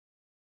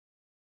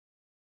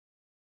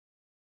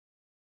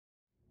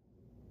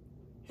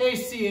Hey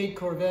C8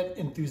 Corvette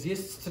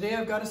enthusiasts, today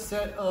I've got a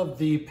set of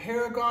the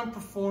Paragon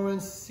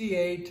Performance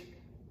C8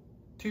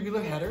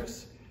 tubular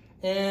headers,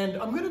 and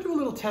I'm going to do a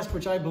little test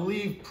which I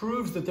believe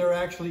proves that they're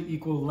actually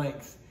equal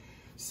length.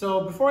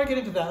 So before I get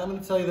into that, I'm going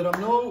to tell you that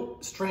I'm no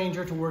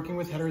stranger to working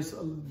with headers.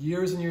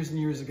 Years and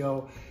years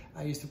ago,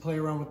 I used to play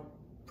around with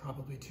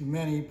probably too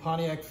many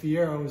Pontiac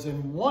Fieros,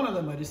 and one of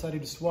them I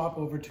decided to swap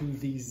over to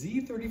the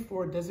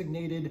Z34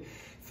 designated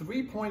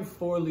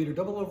 3.4 liter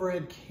double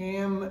overhead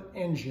cam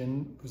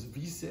engine. It was a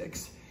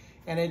V6,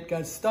 and it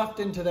got stuffed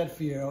into that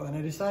Fiero, and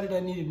I decided I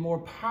needed more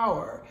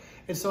power.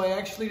 And so I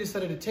actually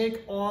decided to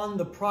take on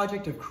the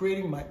project of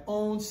creating my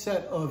own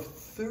set of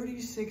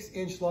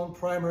 36-inch long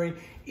primary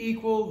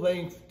equal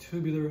length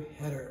tubular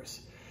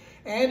headers.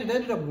 And it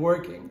ended up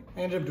working.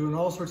 I ended up doing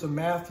all sorts of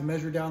math to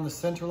measure down the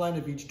center line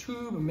of each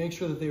tube and make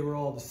sure that they were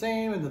all the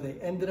same and that they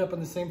ended up in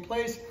the same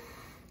place.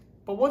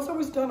 But once I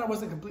was done, I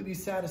wasn't completely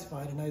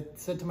satisfied. And I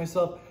said to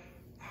myself,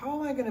 how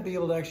am I going to be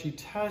able to actually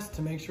test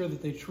to make sure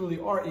that they truly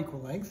are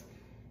equal length?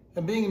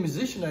 And being a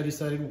musician, I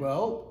decided,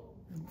 well,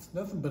 it's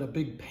nothing but a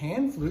big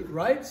pan flute,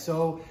 right?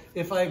 So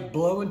if I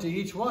blow into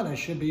each one, I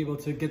should be able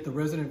to get the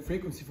resonant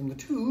frequency from the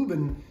tube,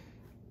 and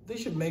they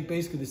should make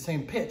basically the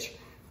same pitch.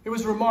 It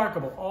was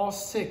remarkable. All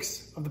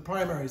 6 of the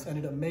primaries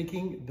ended up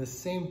making the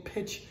same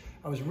pitch.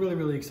 I was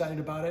really excited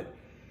about it.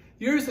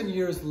 Years and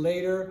years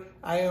later,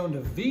 I owned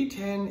a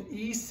V10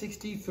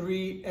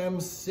 E63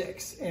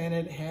 M6, and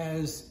it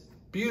has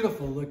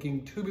beautiful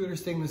looking tubular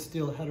stainless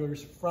steel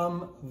headers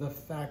from the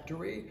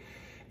factory.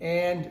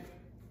 And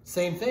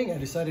same thing, I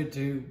decided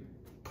to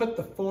put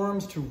the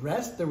forums to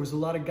rest. There was a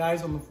lot of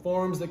guys on the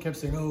forums that kept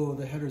saying, oh,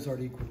 the headers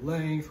aren't equal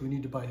length. We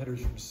need to buy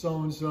headers from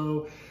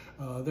so-and-so.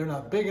 They're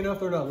not big enough,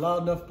 they're not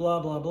loud enough, blah,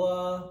 blah,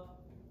 blah.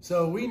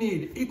 So we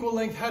need equal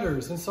length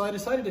headers. And so I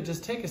decided to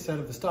just take a set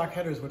of the stock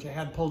headers, which I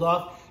had pulled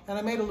off, and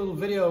I made a little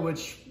video,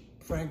 which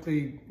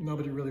frankly,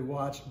 nobody really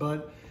watched,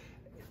 but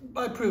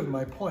I proved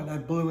my point. I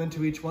blew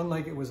into each one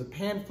like it was a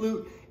pan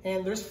flute,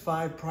 and there's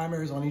 5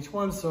 primaries on each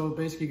one. So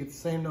basically you get the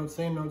same note,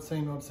 same note,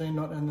 same note, same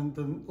note. And then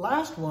the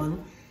last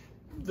one,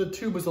 the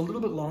tube was a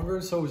little bit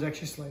longer, so it was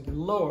actually slightly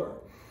lower.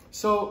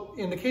 So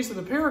in the case of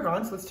the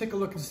Paragons, let's take a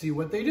look and see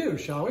what they do,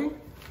 shall we?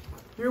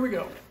 Here we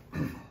go.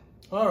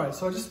 All right,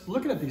 so just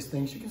looking at these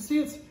things, you can see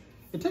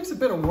it takes a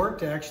bit of work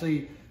to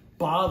actually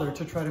bother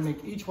to try to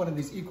make each one of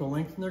these equal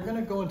length, and they're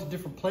gonna go into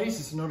different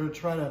places in order to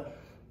try to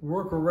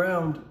work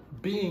around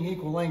being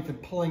equal length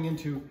and pulling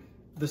into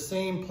the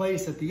same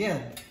place at the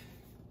end.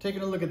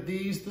 Taking a look at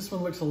these, this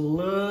one looks a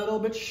little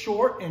bit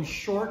short, and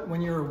short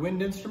when you're a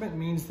wind instrument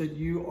means that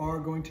you are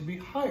going to be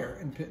higher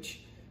in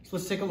pitch. So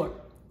let's take a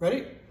look.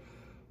 Ready?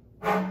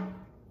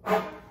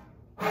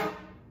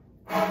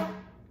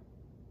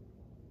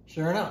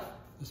 Sure enough,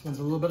 this one's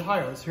a little bit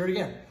higher. Let's hear it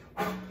again.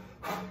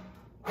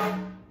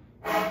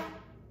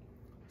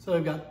 So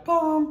we've got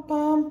bum,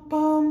 bum,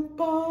 bum,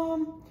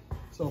 bum.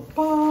 So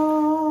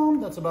bum,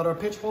 that's about our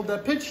pitch. Hold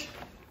that pitch.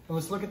 And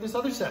let's look at this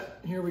other set.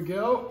 Here we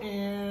go.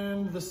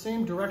 And the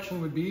same direction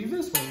would be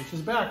this way, which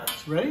is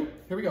backwards. Ready?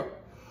 Here we go.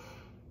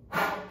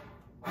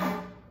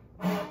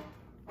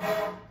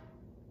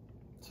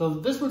 So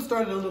this one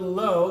started a little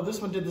low.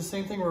 This one did the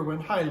same thing where it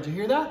went high. Did you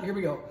hear that? Here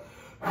we go.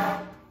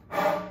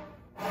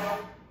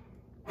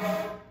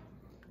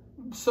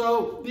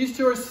 So these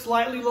two are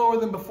slightly lower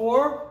than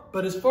before,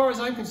 but as far as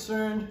I'm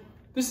concerned,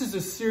 this is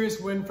a serious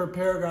win for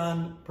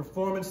Paragon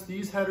Performance.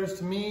 These headers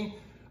to me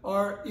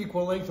are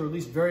equal length, or at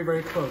least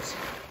very close.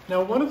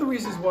 Now, one of the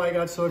reasons why I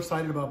got so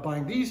excited about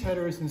buying these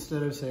headers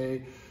instead of,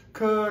 say,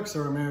 Cook's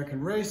or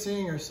American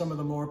Racing or some of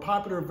the more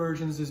popular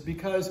versions is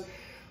because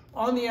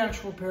on the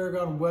actual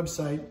Paragon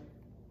website,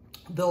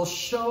 they'll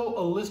show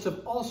a list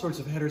of all sorts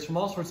of headers from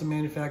all sorts of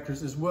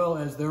manufacturers as well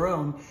as their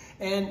own.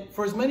 And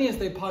for as many as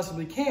they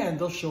possibly can,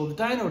 they'll show the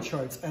dyno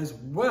charts as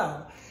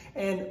well.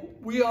 And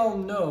we all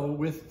know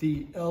with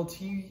the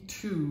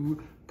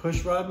LT2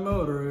 pushrod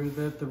motor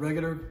that the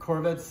regular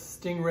Corvette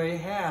Stingray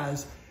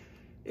has,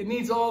 it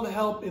needs all the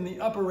help in the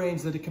upper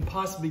range that it can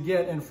possibly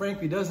get, and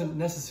frankly doesn't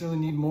necessarily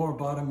need more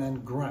bottom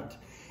end grunt.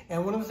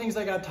 And one of the things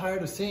I got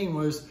tired of seeing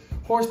was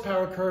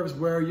horsepower curves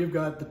where you've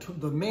got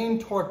the main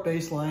torque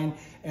baseline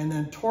and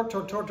then torque,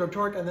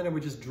 and then it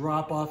would just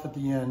drop off at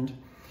the end.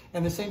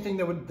 And the same thing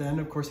that would then,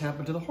 of course,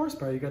 happen to the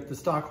horsepower. You got the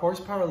stock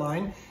horsepower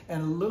line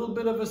and a little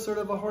bit of a sort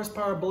of a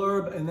horsepower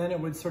blurb, and then it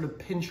would sort of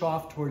pinch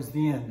off towards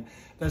the end.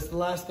 That's the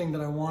last thing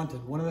that I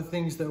wanted. One of the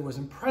things that was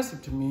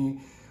impressive to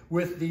me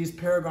with these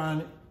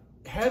Paragon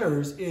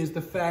headers is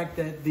the fact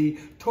that the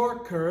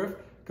torque curve,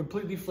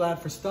 completely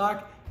flat for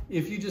stock,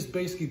 if you just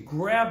basically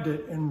grabbed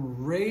it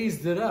and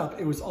raised it up,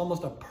 it was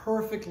almost a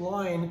perfect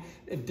line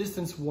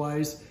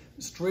distance-wise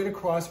straight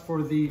across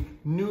for the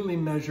newly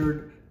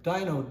measured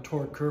dyno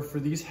torque curve for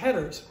these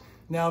headers.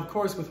 Now, of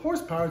course, with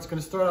horsepower, it's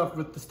going to start off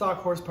with the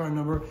stock horsepower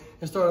number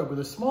and start off with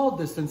a small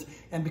distance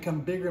and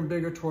become bigger and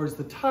bigger towards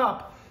the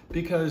top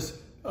because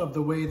of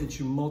the way that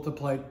you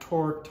multiply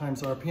torque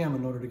times RPM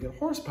in order to get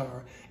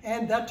horsepower.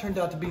 And that turned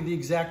out to be the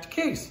exact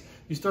case.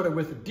 You started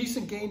with a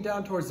decent gain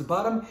down towards the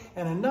bottom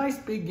and a nice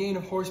big gain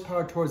of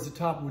horsepower towards the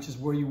top, which is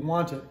where you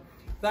want it.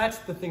 That's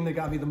the thing that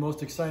got me the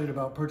most excited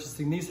about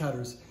purchasing these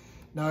headers.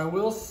 Now I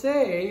will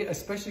say,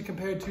 especially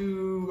compared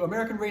to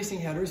American racing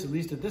headers, at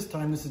least at this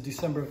time, this is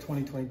December of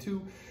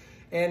 2022,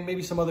 and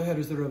maybe some other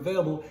headers that are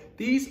available,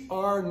 these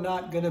are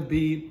not gonna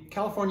be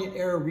California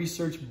Air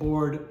Research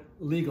Board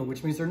legal,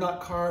 which means they're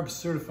not CARB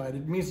certified.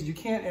 It means that you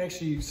can't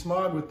actually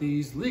smog with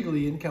these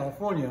legally in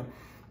California,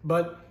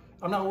 but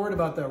I'm not worried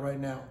about that right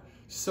now.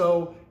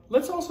 So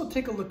let's also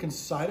take a look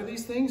inside of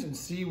these things and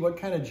see what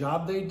kind of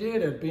job they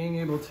did at being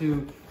able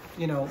to,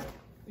 you know,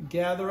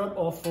 gather up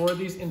all four of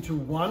these into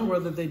one,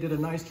 whether they did a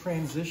nice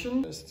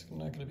transition. It's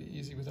not gonna be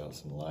easy without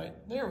some light.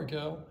 There we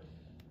go.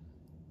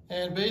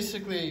 And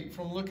basically,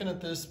 from looking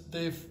at this,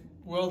 they've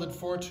welded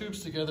four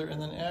tubes together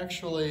and then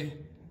actually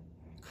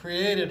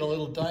created a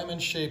little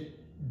diamond-shaped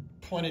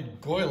pointed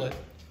goilet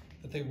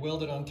that they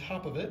welded on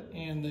top of it,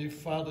 and they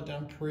filed it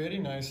down pretty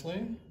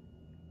nicely.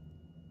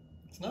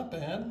 It's not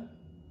bad.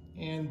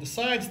 And the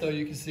sides, though,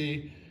 you can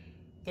see,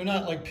 they're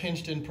not like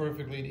pinched in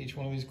perfectly to each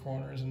one of these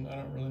corners, and I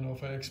don't really know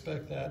if I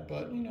expect that,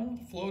 but you know,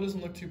 the flow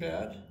doesn't look too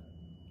bad.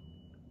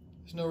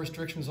 There's no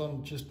restrictions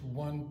on just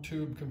one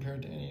tube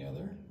compared to any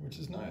other, which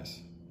is nice.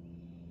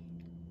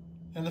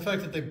 And the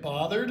fact that they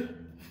bothered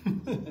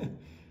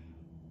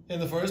in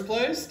the first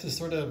place to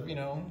sort of, you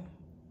know,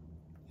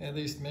 at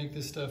least make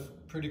this stuff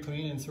pretty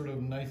clean and sort of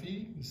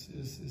knifey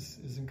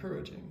is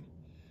encouraging.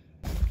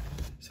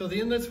 So the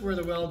inlets where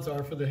the welds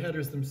are for the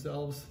headers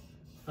themselves,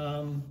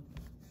 they're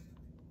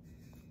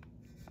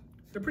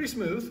pretty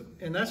smooth,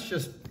 and that's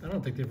just, I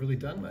don't think they've really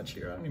done much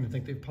here. I don't even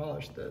think they've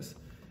polished this.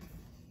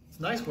 It's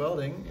nice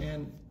welding,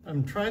 and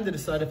I'm trying to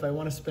decide if I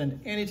want to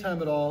spend any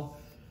time at all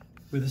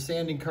with a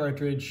sanding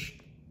cartridge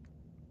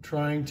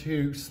trying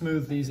to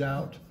smooth these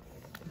out.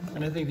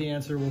 And I think the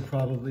answer will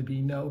probably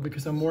be no,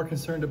 because I'm more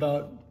concerned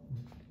about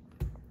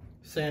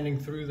sanding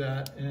through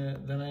that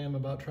than I am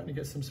about trying to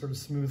get some sort of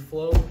smooth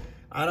flow.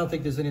 I don't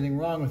think there's anything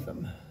wrong with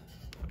them.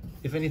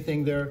 If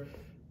anything, they're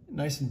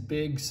nice and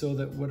big so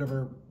that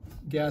whatever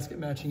gasket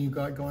matching you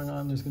got going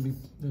on, there's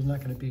not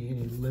gonna be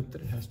any lip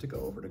that it has to go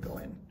over to go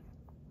in.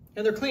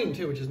 And they're clean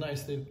too, which is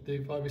nice.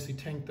 They've obviously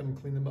tanked them,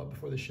 cleaned them up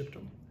before they shipped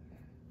them.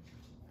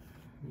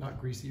 Not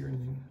greasy or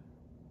anything,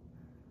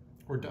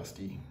 or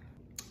dusty.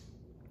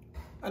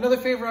 Another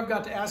favor I've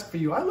got to ask for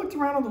you. I looked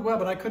around on the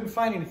web and I couldn't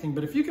find anything,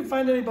 but if you can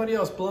find anybody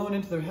else blowing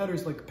into their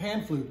headers like a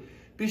pan flute,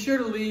 be sure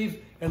to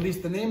leave at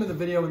least the name of the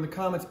video in the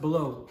comments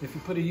below. If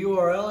you put a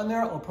URL in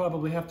there, I'll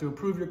probably have to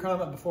approve your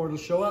comment before it'll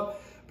show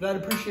up, but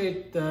I'd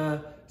appreciate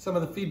some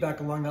of the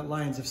feedback along that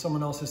lines if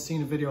someone else has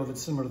seen a video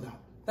that's similar to that.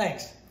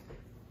 Thanks.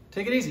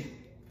 Take it easy.